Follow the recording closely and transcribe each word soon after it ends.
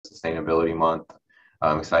Sustainability Month.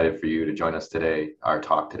 I'm excited for you to join us today. Our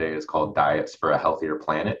talk today is called Diets for a Healthier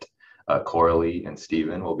Planet. Coralie and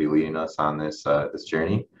Stephen will be leading us on this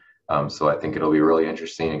journey. So I think it'll be really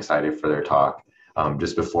interesting, excited for their talk.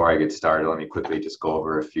 Just before I get started, let me quickly just go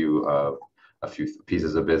over a few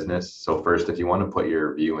pieces of business. So first, if you want to put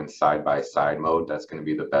your view in side-by-side mode, that's going to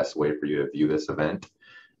be the best way for you to view this event.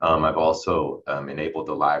 I've also enabled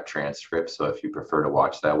the live transcript, so if you prefer to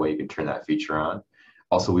watch that way, you can turn that feature on.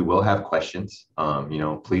 Also, we will have questions.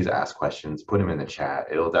 Please ask questions, put them in the chat.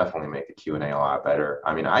 It'll definitely make the Q&A a lot better.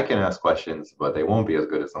 I mean, I can ask questions, but they won't be as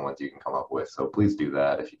good as the ones you can come up with. So please do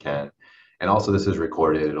that if you can. And also, this is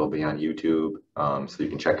recorded. It'll be on YouTube, so you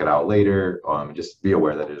can check it out later. Just be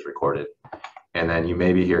aware that it is recorded. And then you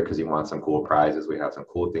may be here because you want some cool prizes. We have some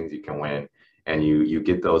cool things you can win, and you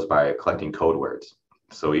get those by collecting code words.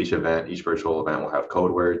 So each virtual event will have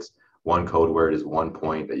code words. One code word is 1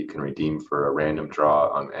 point that you can redeem for a random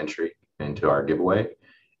draw entry into our giveaway.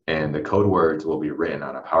 And the code words will be written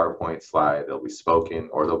on a PowerPoint slide. They'll be spoken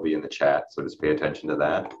or they'll be in the chat. So just pay attention to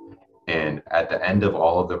that. And at the end of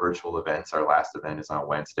all of the virtual events, our last event is on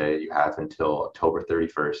Wednesday. You have until October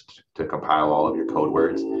 31st to compile all of your code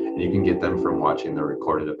words. And you can get them from watching the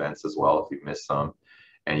recorded events as well if you've missed some.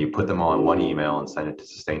 And you put them all in one email and send it to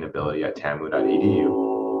sustainability@tamu.edu.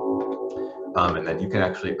 And then you can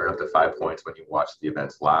actually earn up to 5 points when you watch the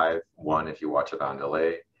events live, 1 if you watch it on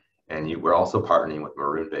delay. And we're also partnering with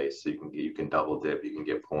Maroon Base, so you can double dip. You can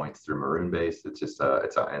get points through Maroon Base. It's just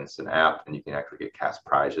it's an app, and you can actually get cash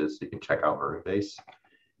prizes. So you can check out Maroon Base.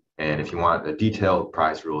 And if you want the detailed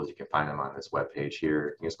prize rules, you can find them on this webpage here.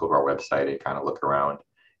 You can just go to our website and kind of look around,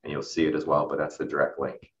 and you'll see it as well. But that's the direct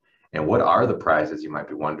link. And what are the prizes, you might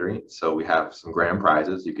be wondering? So we have some grand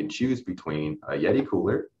prizes. You can choose between a Yeti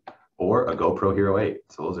cooler or a GoPro Hero 8.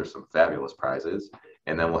 So those are some fabulous prizes.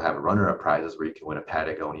 And then we'll have runner-up prizes where you can win a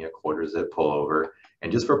Patagonia quarter zip pullover.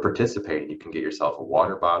 And just for participating, you can get yourself a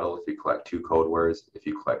water bottle if you collect 2 code words. If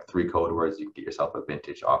you collect 3 code words, you can get yourself a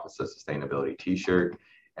vintage Office of Sustainability t-shirt.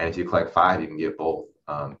 And if you collect 5, you can get both.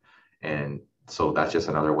 And so that's just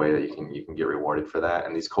another way that you can get rewarded for that.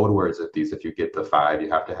 And these code words, if you get the 5, you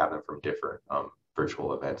have to have them from different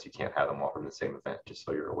virtual events. You can't have them all from the same event, just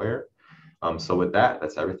so you're aware. So with that,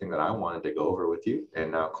 that's everything that I wanted to go over with you.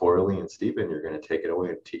 And now Coralie and Stephen, you're going to take it away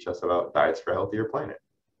and teach us about diets for a healthier planet.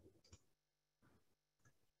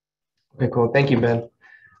 Okay, cool. Thank you, Ben.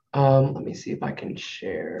 Let me see if I can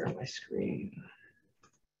share my screen.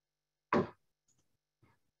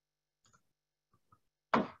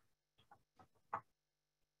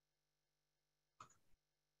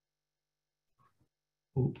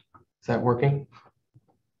 Is that working?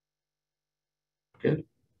 Good.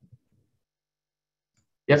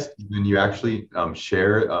 Yes. When you actually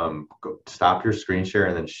stop your screen share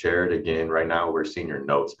and then share it again. Right now, we're seeing your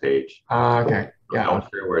notes page. Okay. Yeah. Don't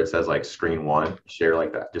share where it says like screen 1. Share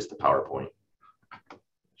like that, just the PowerPoint.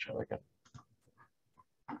 Share like that.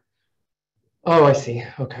 Oh, I see.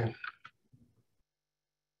 Okay.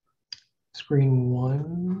 Screen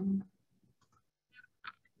 1.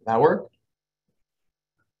 That work?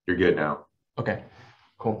 You're good now. Okay.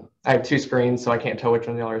 Cool. I have 2 screens, so I can't tell which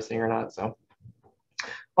one y'all are seeing or not. So.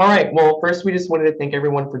 All right, well, first we just wanted to thank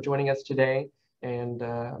everyone for joining us today and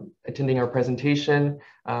attending our presentation.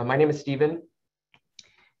 My name is Stephen.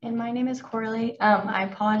 And my name is Coralie. I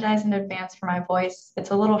apologize in advance for my voice. It's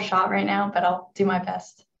a little shot right now, but I'll do my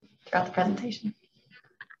best throughout the presentation.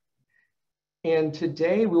 And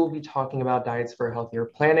today we will be talking about diets for a healthier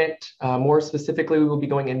planet. More specifically, we will be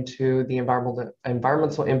going into the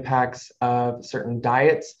environmental impacts of certain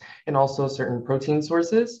diets and also certain protein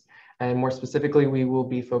sources. And more specifically, we will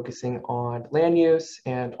be focusing on land use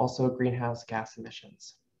and also greenhouse gas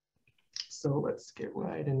emissions. So let's get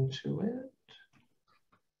right into it.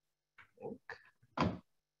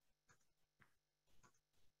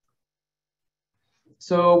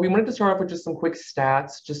 So we wanted to start off with just some quick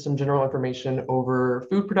stats, just some general information over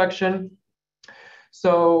food production.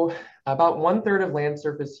 So about 1/3 of land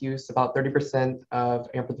surface use, about 30%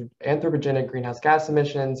 of anthropogenic greenhouse gas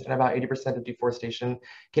emissions, and about 80% of deforestation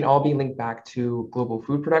can all be linked back to global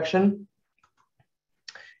food production.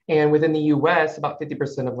 And within the US, about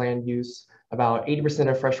 50% of land use, about 80%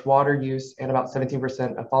 of fresh water use, and about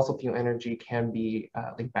 17% of fossil fuel energy can be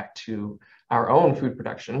linked back to our own food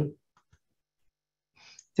production.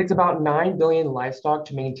 It takes about 9 billion livestock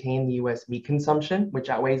to maintain the US meat consumption, which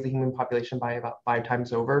outweighs the human population by about 5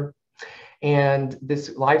 times over. And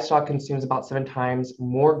this livestock consumes about 7 times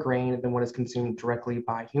more grain than what is consumed directly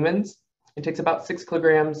by humans. It takes about 6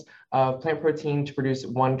 kilograms of plant protein to produce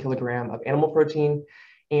 1 kilogram of animal protein.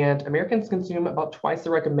 And Americans consume about twice the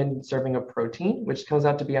recommended serving of protein, which comes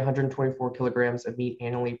out to be 124 kilograms of meat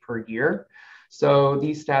annually per year. So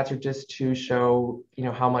these stats are just to show,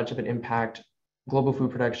 how much of an impact global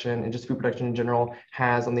food production and just food production in general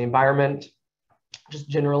has on the environment, just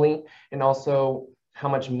generally, and also how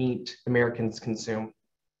much meat Americans consume.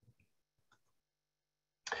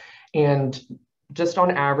 And just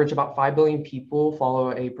on average, about 5 billion people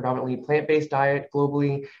follow a predominantly plant-based diet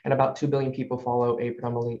globally, and about 2 billion people follow a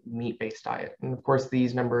predominantly meat-based diet. And of course,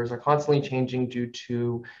 these numbers are constantly changing due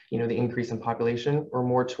to, the increase in population. We're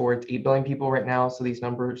more towards 8 billion people right now, so these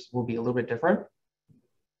numbers will be a little bit different.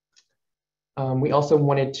 We also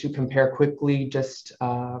wanted to compare quickly just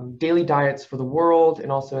daily diets for the world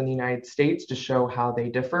and also in the United States to show how they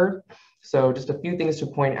differ. So just a few things to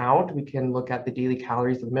point out. We can look at the daily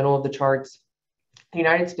calories in the middle of the charts. The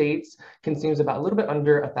United States consumes about a little bit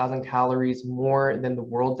under 1,000 calories more than the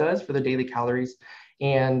world does for the daily calories.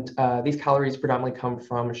 And these calories predominantly come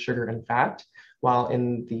from sugar and fat, while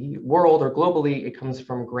in the world or globally, it comes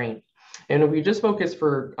from grain. And if we just focus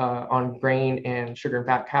on grain and sugar and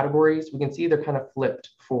fat categories, we can see they're kind of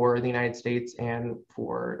flipped for the United States and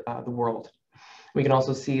for the world. We can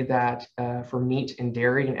also see that for meat and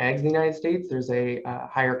dairy and eggs in the United States, there's a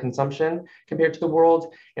higher consumption compared to the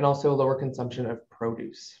world, and also lower consumption of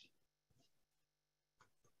produce.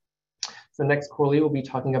 So next, Coralie will be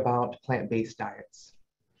talking about plant-based diets.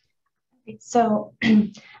 So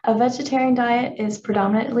a vegetarian diet is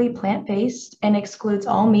predominantly plant-based and excludes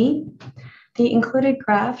all meat. The included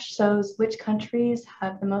graph shows which countries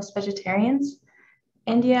have the most vegetarians.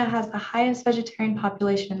 India has the highest vegetarian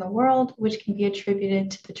population in the world, which can be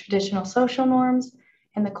attributed to the traditional social norms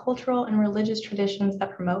and the cultural and religious traditions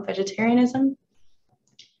that promote vegetarianism.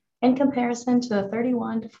 In comparison to the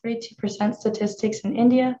 31 to 42% statistics in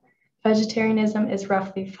India, vegetarianism is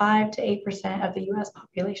roughly 5 to 8% of the US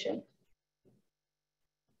population.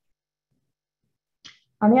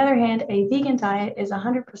 On the other hand, a vegan diet is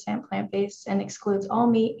 100% plant-based and excludes all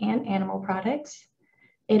meat and animal products.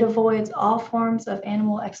 It avoids all forms of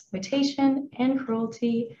animal exploitation and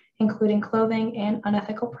cruelty, including clothing and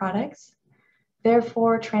unethical products.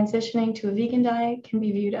 Therefore, transitioning to a vegan diet can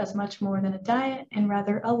be viewed as much more than a diet and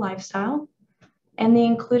rather a lifestyle. And the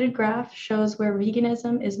included graph shows where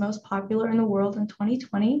veganism is most popular in the world in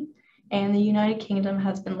 2020, and the United Kingdom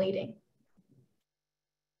has been leading.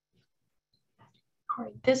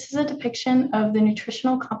 This is a depiction of the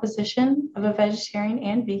nutritional composition of a vegetarian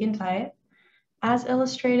and vegan diet. As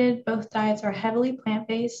illustrated, both diets are heavily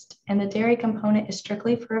plant-based, and the dairy component is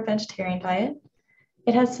strictly for a vegetarian diet.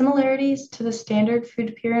 It has similarities to the standard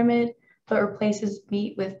food pyramid, but replaces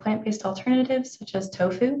meat with plant-based alternatives such as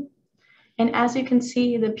tofu. And as you can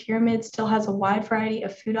see, the pyramid still has a wide variety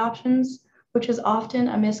of food options, which is often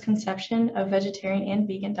a misconception of vegetarian and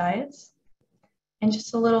vegan diets. And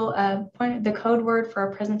just a little point, the code word for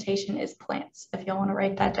our presentation is plants, if y'all want to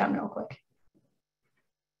write that down real quick.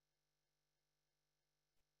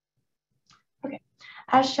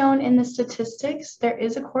 As shown in the statistics, there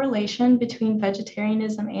is a correlation between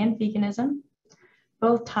vegetarianism and veganism.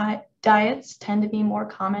 Both diets tend to be more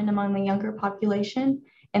common among the younger population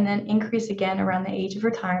and then increase again around the age of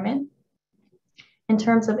retirement. In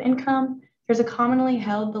terms of income, there's a commonly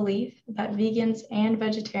held belief that vegans and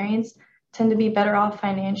vegetarians tend to be better off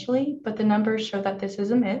financially, but the numbers show that this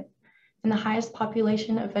is a myth, and the highest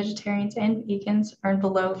population of vegetarians and vegans earn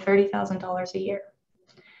below $30,000 a year.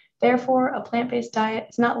 Therefore, a plant-based diet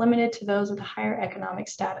is not limited to those with a higher economic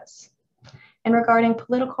status. And regarding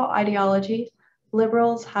political ideology,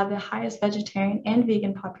 liberals have the highest vegetarian and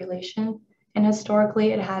vegan population, and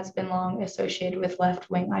historically it has been long associated with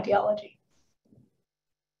left-wing ideology.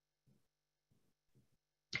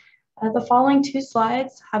 The following two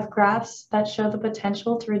slides have graphs that show the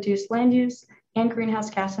potential to reduce land use and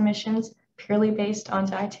greenhouse gas emissions purely based on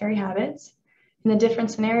dietary habits. And the different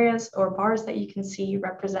scenarios or bars that you can see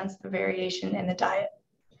represents the variation in the diet.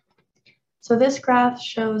 So this graph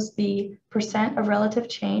shows the percent of relative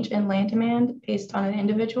change in land demand based on an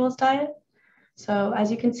individual's diet. So as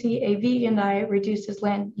you can see, a vegan diet reduces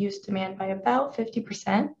land use demand by about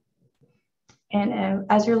 50%. And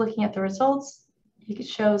as you're looking at the results, it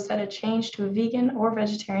shows that a change to a vegan or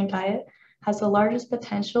vegetarian diet has the largest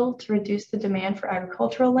potential to reduce the demand for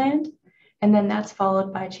agricultural land. And then that's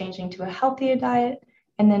followed by changing to a healthier diet,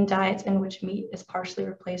 and then diets in which meat is partially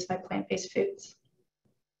replaced by plant-based foods.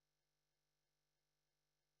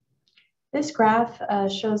 This graph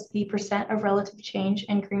shows the percent of relative change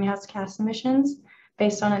in greenhouse gas emissions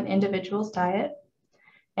based on an individual's diet.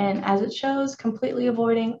 And as it shows, completely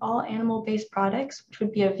avoiding all animal-based products, which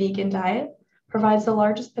would be a vegan diet, provides the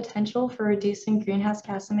largest potential for reducing greenhouse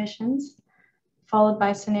gas emissions, followed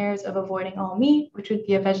by scenarios of avoiding all meat, which would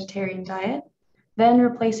be a vegetarian diet, then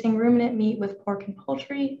replacing ruminant meat with pork and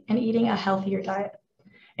poultry, and eating a healthier diet.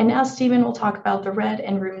 And now Stephen will talk about the red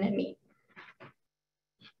and ruminant meat.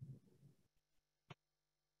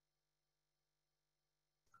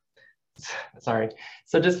 Sorry.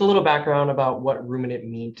 So just a little background about what ruminant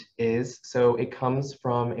meat is. So it comes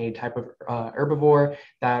from a type of herbivore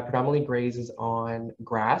that predominantly grazes on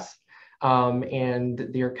grass, and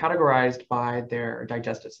they're categorized by their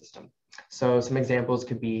digestive system. So some examples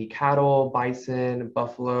could be cattle, bison,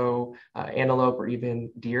 buffalo, antelope, or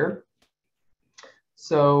even deer.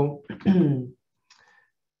 So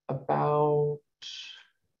about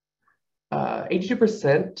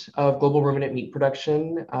 82% of global ruminant meat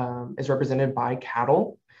production is represented by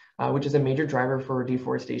cattle, which is a major driver for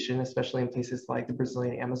deforestation, especially in places like the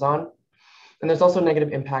Brazilian Amazon. And there's also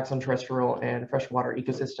negative impacts on terrestrial and freshwater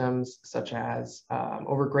ecosystems, such as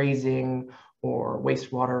overgrazing or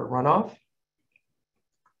wastewater runoff.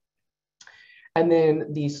 And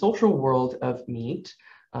then the social world of meat,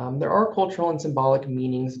 there are cultural and symbolic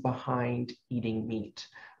meanings behind eating meat.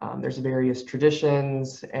 There's various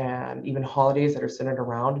traditions and even holidays that are centered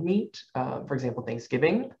around meat, for example,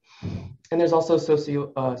 Thanksgiving. And there's also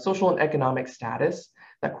social and economic status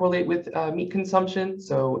that correlate with meat consumption.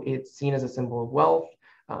 So it's seen as a symbol of wealth.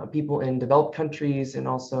 People in developed countries and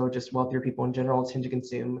also just wealthier people in general tend to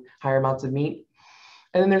consume higher amounts of meat.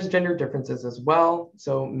 And then there's gender differences as well.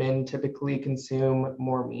 So men typically consume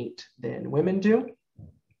more meat than women do.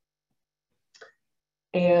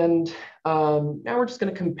 And now we're just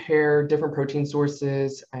going to compare different protein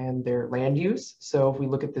sources and their land use. So if we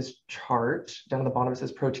look at this chart, down at the bottom it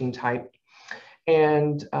says protein type,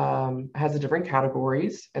 and has the different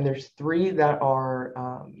categories. And there's 3 that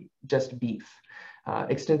are just beef,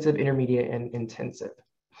 extensive, intermediate, and intensive.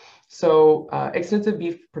 So extensive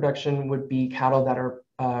beef production would be cattle that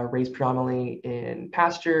are raised predominantly in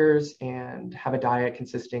pastures and have a diet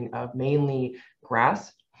consisting of mainly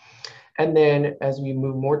grass. And then as we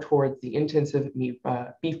move more towards the intensive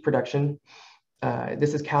beef production,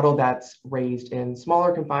 this is cattle that's raised in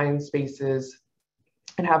smaller confined spaces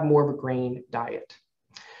and have more of a grain diet.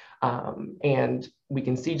 And we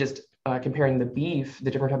can see just comparing the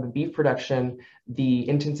different type of beef production, the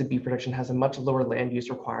intensive beef production has a much lower land use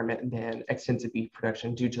requirement than extensive beef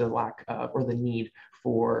production due to the lack of or the need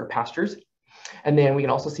for pastures. And then we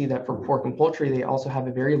can also see that for pork and poultry, they also have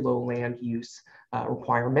a very low land use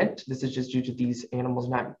requirement. This is just due to these animals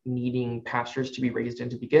not needing pastures to be raised in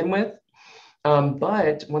to begin with.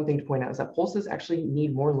 But one thing to point out is that pulses actually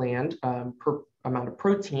need more land per amount of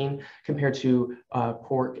protein compared to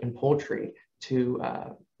pork and poultry to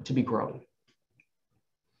be grown.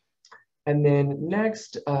 And then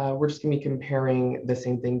next, we're just going to be comparing the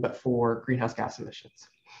same thing, but for greenhouse gas emissions.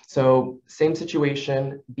 So same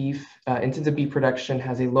situation, intensive beef production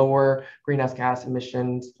has a lower greenhouse gas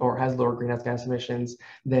emissions or has lower greenhouse gas emissions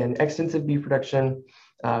than extensive beef production.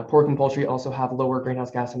 Pork and poultry also have lower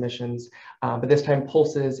greenhouse gas emissions, but this time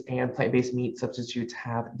pulses and plant-based meat substitutes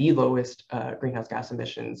have the lowest greenhouse gas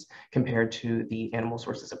emissions compared to the animal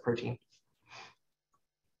sources of protein.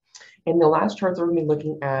 And the last charts that we're going to be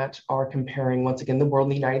looking at are comparing, once again, the world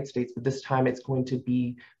and the United States, but this time it's going to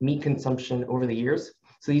be meat consumption over the years.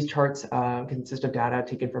 So these charts consist of data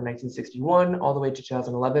taken from 1961 all the way to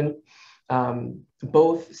 2011.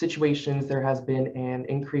 Both situations, there has been an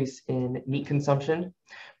increase in meat consumption.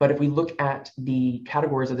 But if we look at the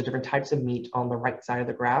categories of the different types of meat on the right side of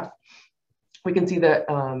the graph, we can see that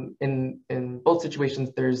in both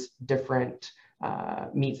situations, there's different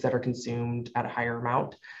meats that are consumed at a higher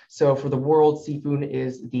amount. So for the world, seafood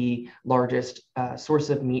is the largest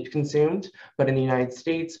source of meat consumed, but in the United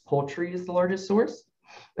States, poultry is the largest source.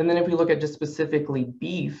 And then if we look at just specifically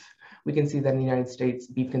beef, we can see that in the United States,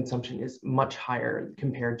 beef consumption is much higher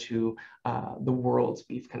compared to the world's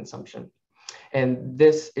beef consumption. And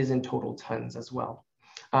this is in total tons as well.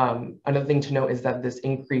 Another thing to note is that this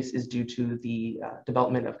increase is due to the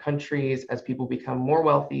development of countries. As people become more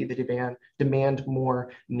wealthy, they demand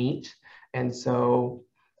more meat. And so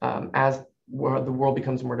as the world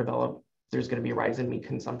becomes more developed, there's going to be a rise in meat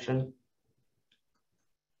consumption.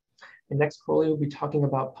 And next, Coralie will be talking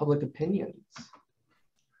about public opinions.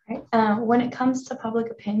 Right. When it comes to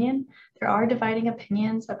public opinion, there are dividing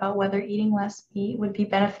opinions about whether eating less meat would be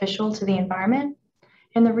beneficial to the environment.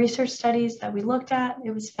 In the research studies that we looked at,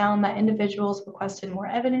 it was found that individuals requested more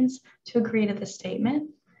evidence to agree to the statement.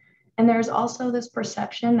 And there's also this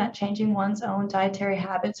perception that changing one's own dietary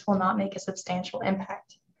habits will not make a substantial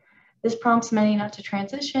impact. This prompts many not to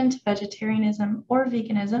transition to vegetarianism or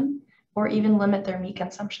veganism or even limit their meat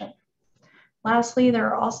consumption. Lastly, there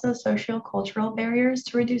are also socio-cultural barriers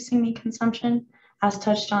to reducing meat consumption, as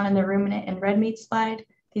touched on in the ruminant and red meat slide.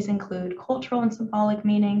 These include cultural and symbolic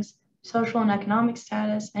meanings, social and economic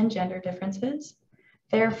status, and gender differences.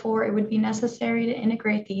 Therefore, it would be necessary to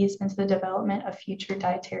integrate these into the development of future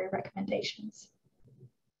dietary recommendations.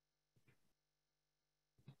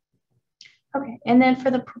 Okay, and then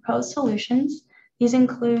for the proposed solutions, these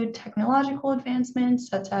include technological advancements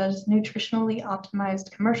such as nutritionally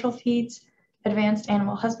optimized commercial feeds, advanced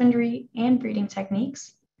animal husbandry, and breeding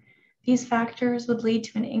techniques. These factors would lead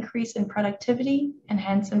to an increase in productivity and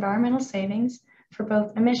hence environmental savings for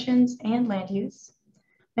both emissions and land use.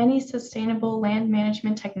 Many sustainable land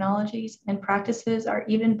management technologies and practices are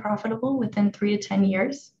even profitable within 3 to 10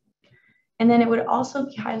 years. And then it would also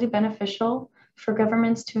be highly beneficial for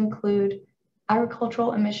governments to include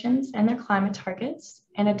agricultural emissions and their climate targets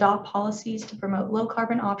and adopt policies to promote low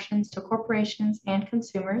carbon options to corporations and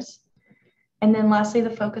consumers. And then lastly, the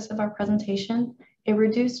focus of our presentation, a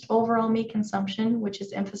reduced overall meat consumption, which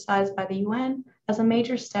is emphasized by the UN as a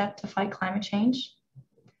major step to fight climate change.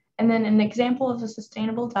 And then an example of a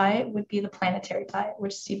sustainable diet would be the planetary diet,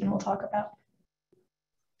 which Stephen will talk about.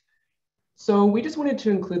 So we just wanted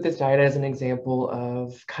to include this diet as an example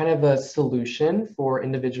of kind of a solution for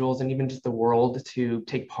individuals and even just the world to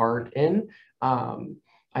take part in.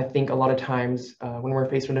 I think a lot of times when we're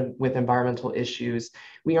faced with environmental issues,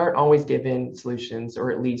 we aren't always given solutions,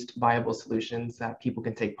 or at least viable solutions that people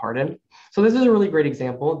can take part in. So this is a really great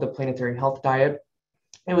example, the planetary health diet.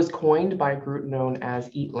 It was coined by a group known as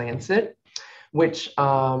Eat Lancet, which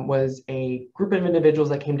was a group of individuals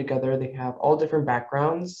that came together. They have all different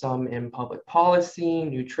backgrounds, some in public policy,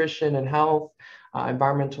 nutrition and health,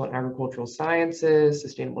 environmental and agricultural sciences,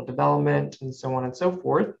 sustainable development, and so on and so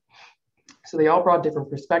forth. So they all brought different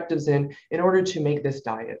perspectives in order to make this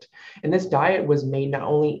diet. And this diet was made not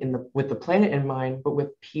only with the planet in mind, but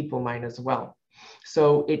with people in mind as well.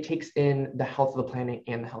 So it takes in the health of the planet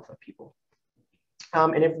and the health of people.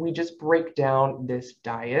 And if we just break down this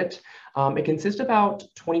diet, it consists of about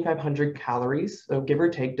 2,500 calories, so give or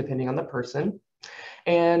take, depending on the person.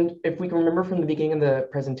 And if we can remember from the beginning of the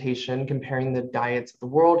presentation, comparing the diets of the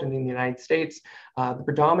world and in the United States, the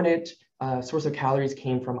predominant source of calories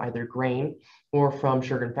came from either grain or from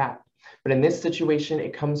sugar and fat. But in this situation,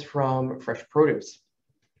 it comes from fresh produce.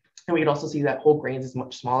 And we can also see that whole grains is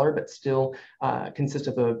much smaller, but still consists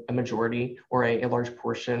of a majority or a large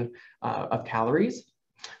portion of calories.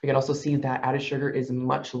 We can also see that added sugar is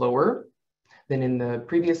much lower than in the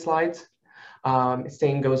previous slides.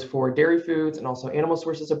 Same goes for dairy foods and also animal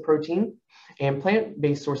sources of protein. And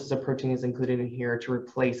plant-based sources of protein is included in here to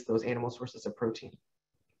replace those animal sources of protein.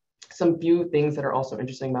 Some few things that are also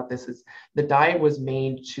interesting about this is the diet was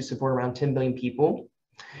made to support around 10 billion people.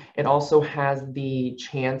 It also has the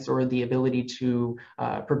chance or the ability to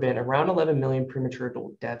prevent around 11 million premature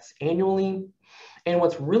adult deaths annually. And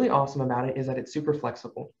what's really awesome about it is that it's super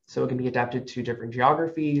flexible. So it can be adapted to different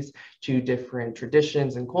geographies, to different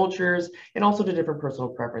traditions and cultures, and also to different personal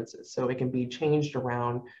preferences. So it can be changed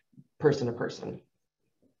around person to person.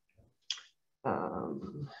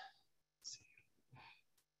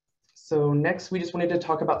 So next, we just wanted to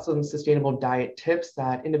talk about some sustainable diet tips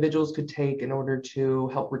that individuals could take in order to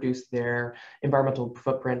help reduce their environmental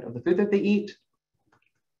footprint of the food that they eat.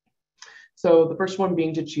 So the first one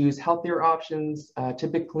being to choose healthier options.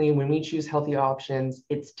 Typically, when we choose healthy options,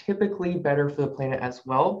 it's typically better for the planet as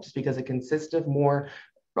well, just because it consists of more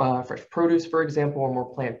fresh produce, for example, or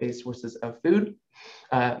more plant-based sources of food.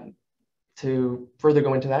 To further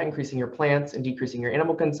go into that, increasing your plants and decreasing your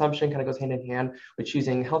animal consumption kind of goes hand in hand with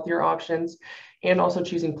choosing healthier options, and also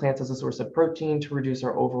choosing plants as a source of protein to reduce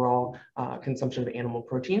our overall consumption of animal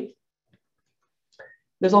protein.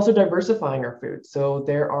 There's also diversifying our food. So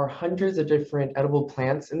there are hundreds of different edible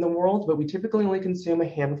plants in the world, but we typically only consume a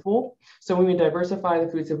handful. So when we diversify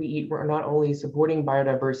the foods that we eat, we're not only supporting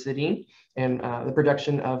biodiversity and the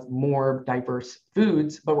production of more diverse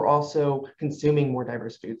foods, but we're also consuming more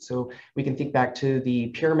diverse foods. So we can think back to the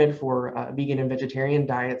pyramid for vegan and vegetarian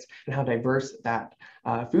diets and how diverse that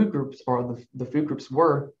food groups or the food groups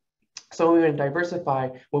were. So when we diversify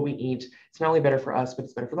what we eat, it's not only better for us, but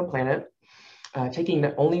it's better for the planet. Taking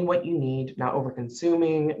only what you need, not over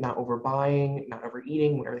consuming, not overbuying, not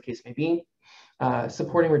overeating, whatever the case may be.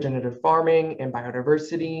 Supporting regenerative farming and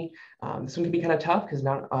biodiversity. This one can be kind of tough because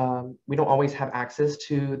we don't always have access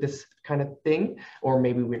to this kind of thing, or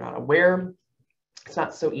maybe we're not aware. It's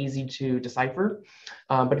not so easy to decipher,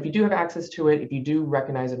 but if you do have access to it, if you do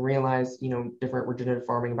recognize and realize, different regenerative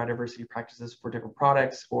farming and biodiversity practices for different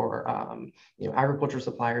products or, agriculture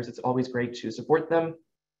suppliers, it's always great to support them.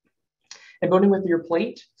 And voting with your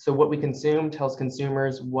plate. So what we consume tells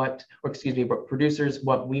consumers what producers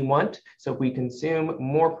what we want. So if we consume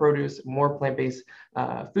more produce, more plant-based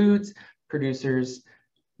foods, producers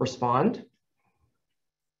respond.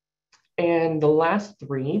 And the last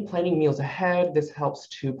three, planning meals ahead. This helps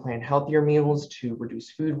to plan healthier meals, to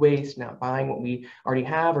reduce food waste, not buying what we already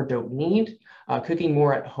have or don't need. Cooking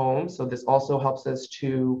more at home. So this also helps us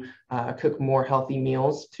to cook more healthy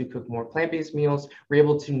meals, to cook more plant-based meals. We're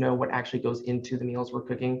able to know what actually goes into the meals we're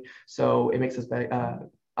cooking. So it makes us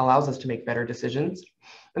allows us to make better decisions.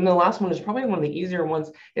 And the last one is probably one of the easier ones,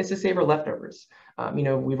 is to save our leftovers.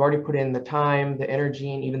 We've already put in the time, the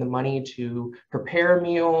energy, and even the money to prepare a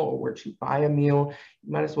meal or to buy a meal.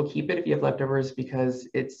 You might as well keep it if you have leftovers, because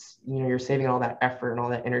it's, you're saving all that effort and all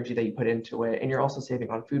that energy that you put into it. And you're also saving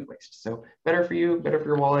on food waste. So better for you, better for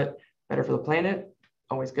your wallet, better for the planet,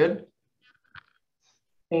 always good.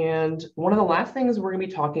 And one of the last things we're gonna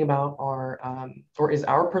be talking about is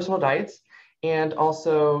our personal diets, and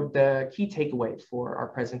also the key takeaway for our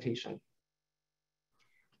presentation.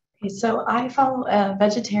 Okay, so I follow a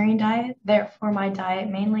vegetarian diet. Therefore, my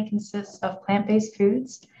diet mainly consists of plant-based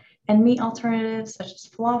foods and meat alternatives such as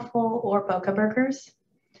falafel or boca burgers.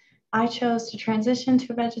 I chose to transition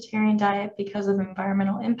to a vegetarian diet because of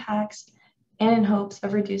environmental impacts and in hopes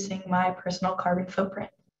of reducing my personal carbon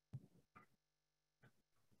footprint.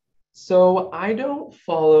 So I don't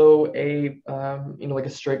follow a like a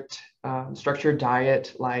strict structured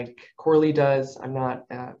diet like Coralie does. I'm not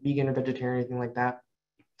vegan or vegetarian or anything like that.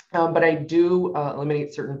 But I do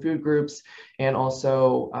eliminate certain food groups and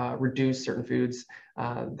also reduce certain foods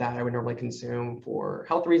that I would normally consume for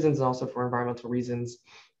health reasons and also for environmental reasons.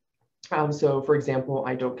 So for example,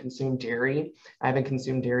 I don't consume dairy. I haven't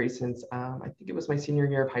consumed dairy since I think it was my senior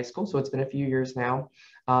year of high school. So it's been a few years now.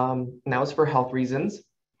 And that was for health reasons.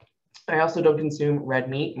 I also don't consume red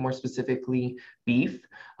meat, more specifically beef.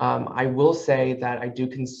 I will say that I do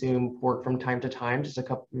consume pork from time to time, just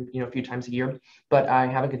a few times a year, but I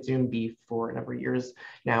haven't consumed beef for a number of years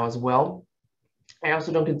now as well. I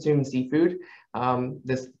also don't consume seafood.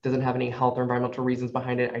 This doesn't have any health or environmental reasons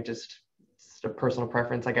behind it. It's a personal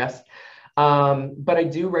preference, I guess. But I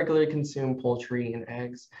do regularly consume poultry and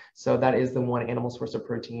eggs. So that is the one animal source of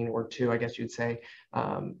protein, or two, I guess you'd say,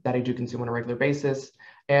 that I do consume on a regular basis.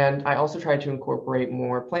 And I also try to incorporate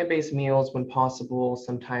more plant-based meals when possible.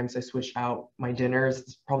 Sometimes I switch out my dinners.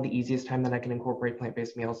 It's probably the easiest time that I can incorporate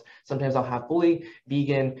plant-based meals. Sometimes I'll have fully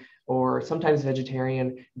vegan or sometimes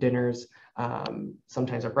vegetarian dinners.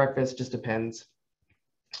 Sometimes at breakfast, just depends.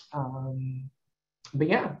 But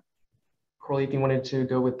yeah, Coralie, if you wanted to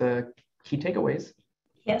go with the key takeaways.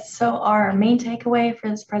 Yes, so our main takeaway for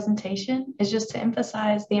this presentation is just to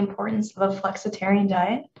emphasize the importance of a flexitarian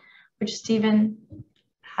diet, which Stephen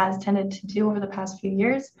has tended to do over the past few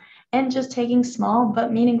years, and just taking small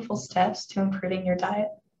but meaningful steps to improving your diet.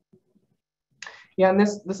 Yeah, and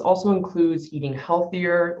this also includes eating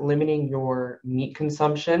healthier, limiting your meat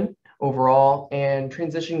consumption overall, and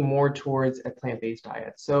transitioning more towards a plant-based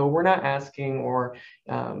diet. So we're not asking or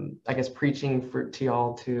I guess preaching to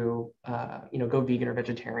y'all to go vegan or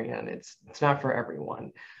vegetarian. It's not for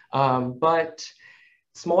everyone, but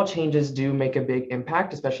small changes do make a big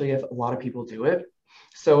impact, especially if a lot of people do it.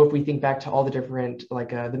 So if we think back to all the different,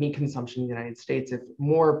 the meat consumption in the United States, if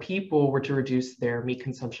more people were to reduce their meat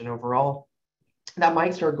consumption overall, that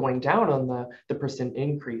might start going down on the percent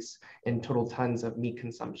increase in total tons of meat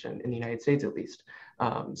consumption in the United States, at least.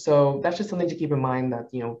 So that's just something to keep in mind, that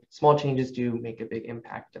small changes do make a big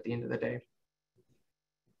impact at the end of the day.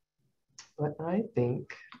 But I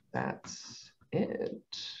think that's it.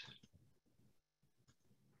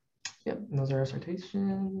 Yep, and those are our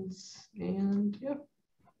citations, and yeah.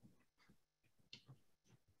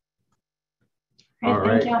 Great, All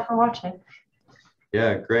right. thank y'all for watching.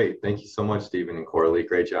 Yeah, great. Thank you so much, Stephen and Coralie.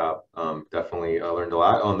 Great job. Definitely learned a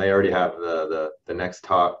lot. Oh, and they already have the next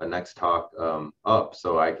talk up,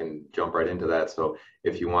 so I can jump right into that. So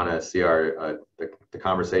if you want to see our the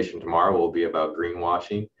conversation tomorrow will be about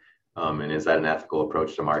greenwashing, and is that an ethical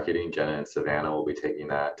approach to marketing? Jenna and Savannah will be taking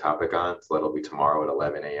that topic on, so that'll be tomorrow at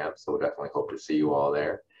 11 a.m. So we'll definitely hope to see you all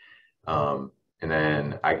there. And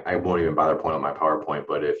then I won't even bother putting on my PowerPoint,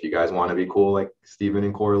 but if you guys want to be cool like Stephen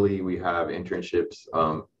and Coralie, we have internships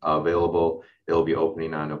available. It'll be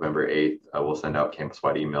opening on November 8th. We'll send out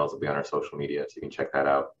campus-wide emails. It'll be on our social media, so you can check that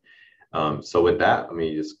out. So with that, let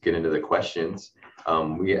me just get into the questions.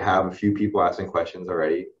 We have a few people asking questions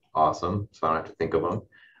already. Awesome. So I don't have to think of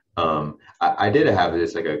them. I did have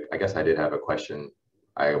this, I guess I did have a question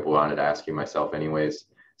I wanted to ask you myself anyways,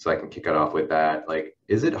 so I can kick it off with that.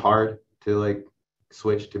 Is it hard to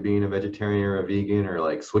switch to being a vegetarian or a vegan, or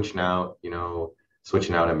like switching out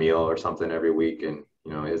a meal or something every week? And,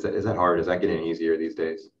 is that hard? Is that getting easier these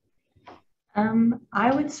days?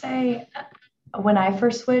 I would say when I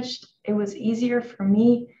first switched, it was easier for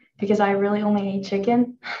me because I really only ate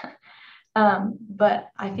chicken. But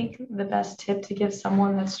I think the best tip to give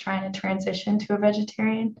someone that's trying to transition to a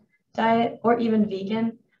vegetarian diet or even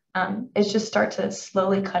vegan is just start to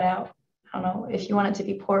slowly cut out. I don't know if you want it to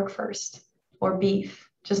be pork first or beef,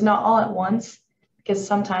 just not all at once, because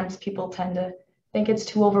sometimes people tend to think it's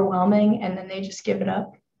too overwhelming and then they just give it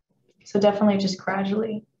up. So definitely just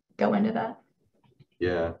gradually go into that.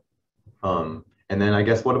 Yeah. And then I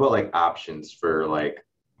guess what about like options for like,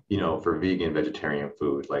 for vegan, vegetarian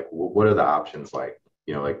food? Like what are the options like,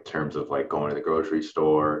 like in terms of like going to the grocery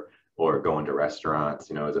store or going to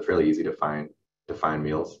restaurants? Is it fairly easy to find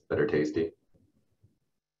meals that are tasty?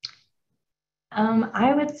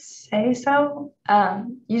 I would say so.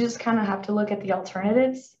 You just kind of have to look at the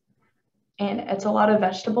alternatives, and it's a lot of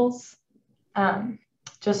vegetables. Um,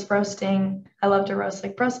 just roasting. I love to roast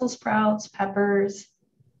like Brussels sprouts, peppers,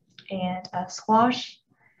 and squash.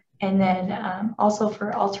 And then also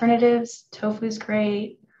for alternatives, tofu's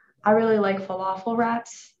great. I really like falafel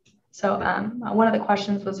wraps. So one of the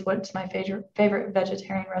questions was, what's my favorite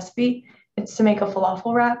vegetarian recipe? It's to make a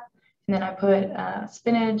falafel wrap, and then I put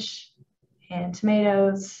spinach and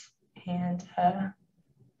tomatoes and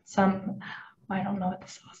some, I don't know what the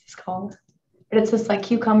sauce is called, but it's this like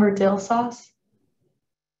cucumber dill sauce,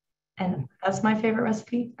 and that's my favorite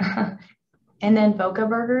recipe. And then Boca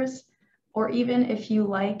burgers, or even if you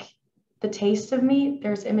like the taste of meat,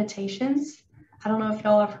 there's imitations. I don't know if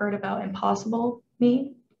y'all have heard about Impossible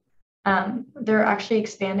meat. They're actually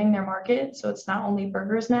expanding their market, so it's not only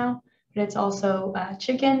burgers now, but it's also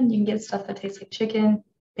chicken. You can get stuff that tastes like chicken,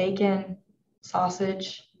 bacon,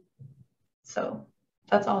 sausage. So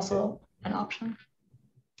that's also an option.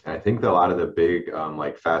 And I think that a lot of the big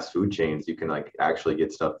like fast food chains, you can like actually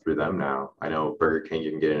get stuff through them now. I know Burger King,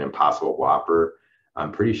 you can get an Impossible Whopper.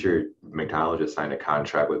 I'm pretty sure McDonald's just signed a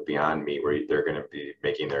contract with Beyond Meat where they're going to be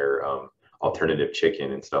making their alternative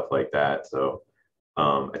chicken and stuff like that. So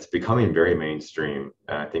it's becoming very mainstream,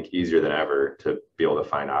 and I think easier than ever to be able to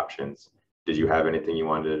find options. Did you have anything you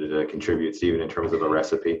wanted to contribute, Stephen, in terms of a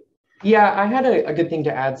recipe? Yeah, I had a good thing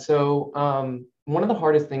to add. So one of the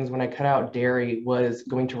hardest things when I cut out dairy was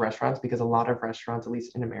going to restaurants, because a lot of restaurants, at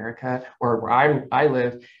least in America or where I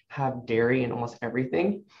live, have dairy in almost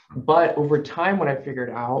everything. But over time, what I figured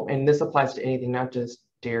out, and this applies to anything, not just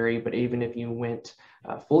dairy, but even if you went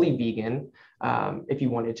fully vegan, if you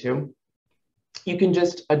wanted to, you can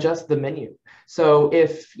just adjust the menu. So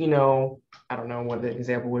if, I don't know what the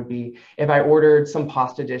example would be. If I ordered some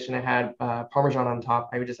pasta dish and it had Parmesan on top,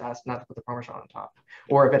 I would just ask not to put the Parmesan on top.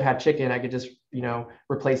 Or if it had chicken, I could just,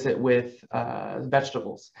 replace it with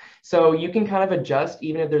vegetables. So you can kind of adjust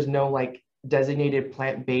even if there's no like designated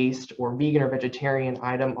plant-based or vegan or vegetarian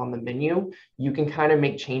item on the menu. You can kind of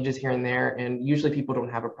make changes here and there, and usually people don't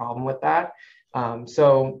have a problem with that.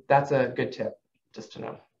 So that's a good tip just to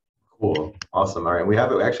know. Cool. Awesome. All right. We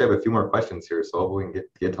actually have a few more questions here, so hopefully we can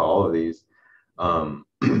get to all of these. Um,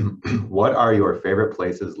 what are your favorite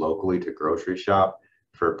places locally to grocery shop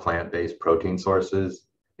for plant-based protein sources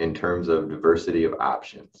in terms of diversity of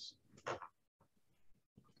options?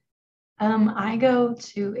 I go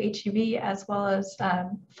to HEB as well as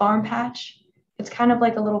Farm Patch. It's kind of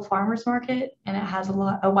like a little farmer's market, and it has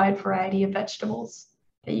a wide variety of vegetables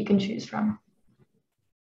that you can choose from.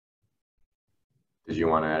 Did you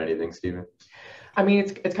want to add anything, Stephen? I mean,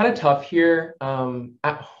 it's kind of tough here.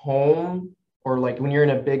 At home, or like when you're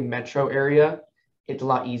in a big metro area, it's a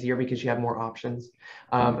lot easier because you have more options.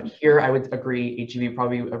 Here, I would agree, HEB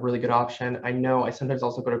probably a really good option. I know I sometimes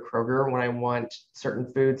also go to Kroger when I want certain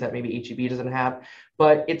foods that maybe HEB doesn't have,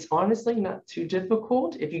 but it's honestly not too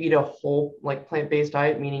difficult if you eat a whole like plant-based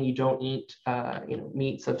diet, meaning you don't eat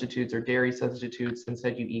meat substitutes or dairy substitutes.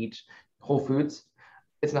 Instead, you eat whole foods.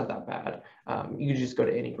 It's not that bad. You just go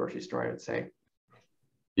to any grocery store, I would say.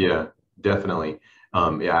 Yeah, definitely.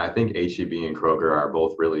 Yeah, I think HEB and Kroger are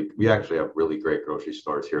both we actually have really great grocery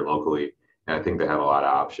stores here locally. And I think they have a lot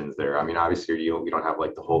of options there. I mean, obviously we don't have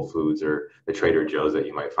like the Whole Foods or the Trader Joe's that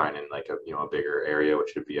you might find in like a bigger area,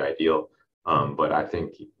 which would be ideal. But I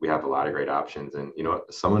think we have a lot of great options. And,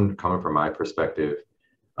 someone coming from my perspective,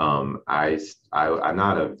 I'm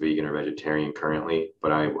not a vegan or vegetarian currently,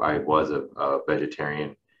 but I was a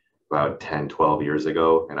vegetarian about 10, 12 years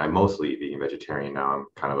ago. And I'm mostly vegan vegetarian now. I'm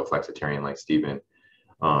kind of a flexitarian like Stephen.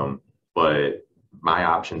 But my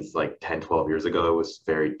options like 10, 12 years ago, it was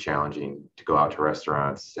very challenging to go out to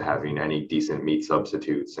restaurants, having any decent meat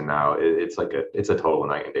substitutes. And now it's like it's a total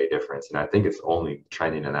night and day difference. And I think it's only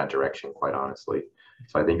trending in that direction, quite honestly.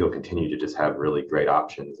 So I think you'll continue to just have really great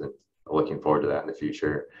options, and looking forward to that in the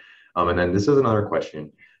future. And then this is another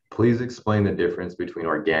question. Please explain the difference between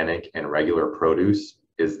organic and regular produce.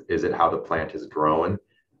 Is it how the plant is grown?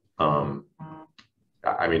 Um,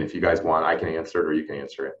 I mean, if you guys want, I can answer it or you can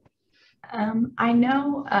answer it. I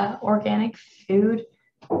know organic food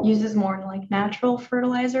uses more like natural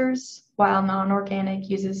fertilizers, while non-organic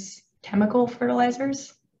uses chemical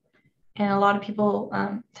fertilizers. And a lot of people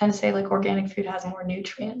tend to say like organic food has more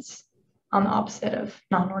nutrients, on the opposite of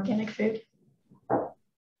non-organic food.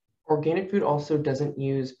 Organic food also doesn't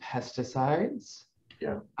use pesticides.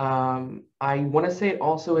 Yeah. I want to say it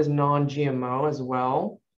also is non-GMO as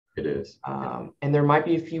well. It is. And there might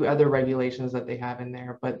be a few other regulations that they have in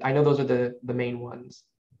there, but I know those are the main ones.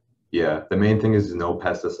 Yeah, the main thing is no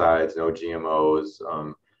pesticides, no GMOs.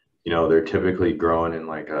 They're typically grown in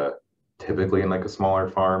typically in like a smaller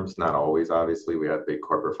farms, not always, obviously. We have big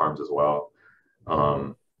corporate farms as well.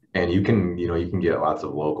 And you can get lots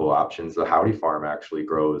of local options. The Howdy Farm actually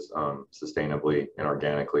grows sustainably and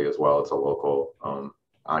organically as well. It's a local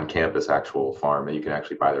on-campus actual farm, and you can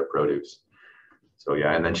actually buy their produce. So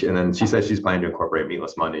yeah, and then she said she's planning to incorporate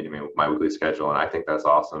Meatless Monday to my weekly schedule, and I think that's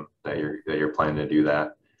awesome that you're planning to do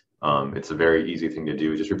that. It's a very easy thing to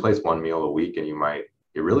do. Just replace one meal a week, and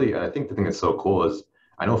I think the thing that's so cool is,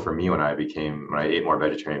 I know for me, when I ate more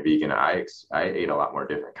vegetarian vegan, I ate a lot more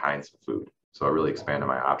different kinds of food. So I really expanded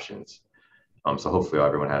my options. So hopefully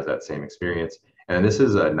everyone has that same experience. And this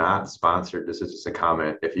is not sponsored. This is just a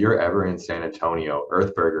comment. If you're ever in San Antonio,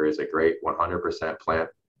 Earth Burger is a great 100%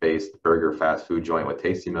 plant-based burger fast food joint with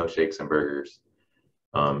tasty milkshakes and burgers.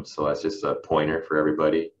 So that's just a pointer for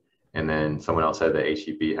everybody. And then someone else said that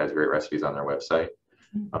HEB has great recipes on their website.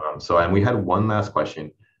 And we had one last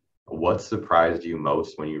question. What surprised you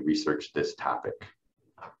most when you researched this topic?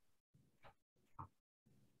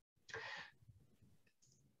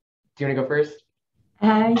 Do you want to go first?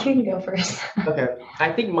 You can go first. Okay.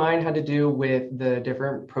 I think mine had to do with the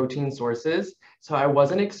different protein sources. So I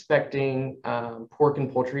wasn't expecting pork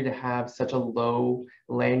and poultry to have such a low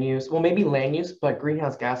land use. Well, maybe land use, but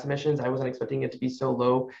greenhouse gas emissions, I wasn't expecting it to be so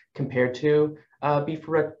low compared to beef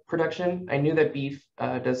production. I knew that beef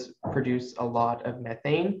does produce a lot of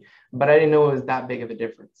methane, but I didn't know it was that big of a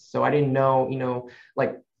difference. So I didn't know,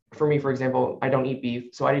 like for me, for example, I don't eat beef,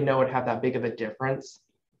 so I didn't know it'd have that big of a difference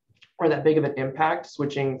or that big of an impact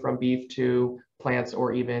switching from beef to plants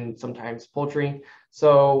or even sometimes poultry.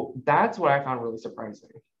 So that's what I found really surprising.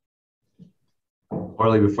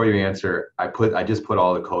 Coralie, before you answer, I just put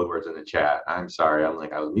all the code words in the chat. I'm sorry. I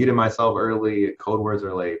was muting myself early. Code words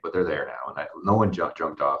are late, but they're there now. And no one jumped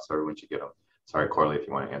off, so everyone should get them. Sorry, Coralie, if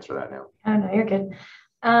you want to answer that now. Oh, no, you're good.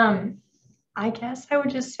 I guess I would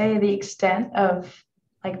just say the extent of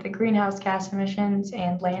like the greenhouse gas emissions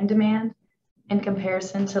and land demand in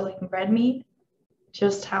comparison to like red meat,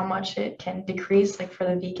 just how much it can decrease. Like for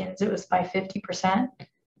the vegans, it was by 50%,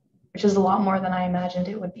 which is a lot more than I imagined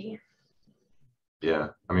it would be. Yeah,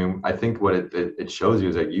 I mean, I think what it shows you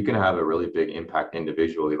is that you can have a really big impact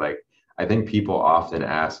individually. Like, I think people often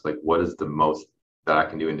ask, like, what is the most that I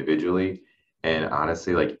can do individually? And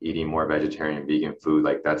honestly, like eating more vegetarian, vegan food,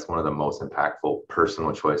 like that's one of the most impactful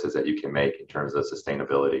personal choices that you can make in terms of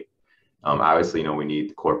sustainability. Obviously, we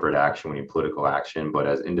need corporate action, we need political action, but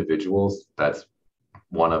as individuals, that's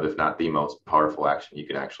one of, if not the most powerful action you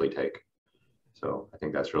can actually take. So I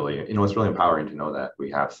think that's really, it's really empowering to know that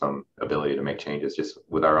we have some ability to make changes just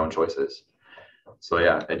with our own choices. So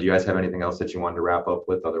yeah, do you guys have anything else that you wanted to wrap up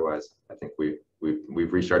with? Otherwise, I think we've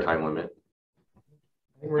reached our time limit.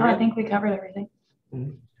 I think we covered everything.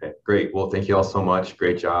 Okay, great. Well, thank you all so much.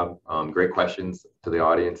 Great job. Great questions to the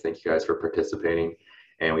audience. Thank you guys for participating.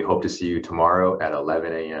 And we hope to see you tomorrow at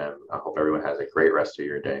 11 a.m. I hope everyone has a great rest of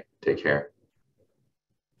your day. Take care.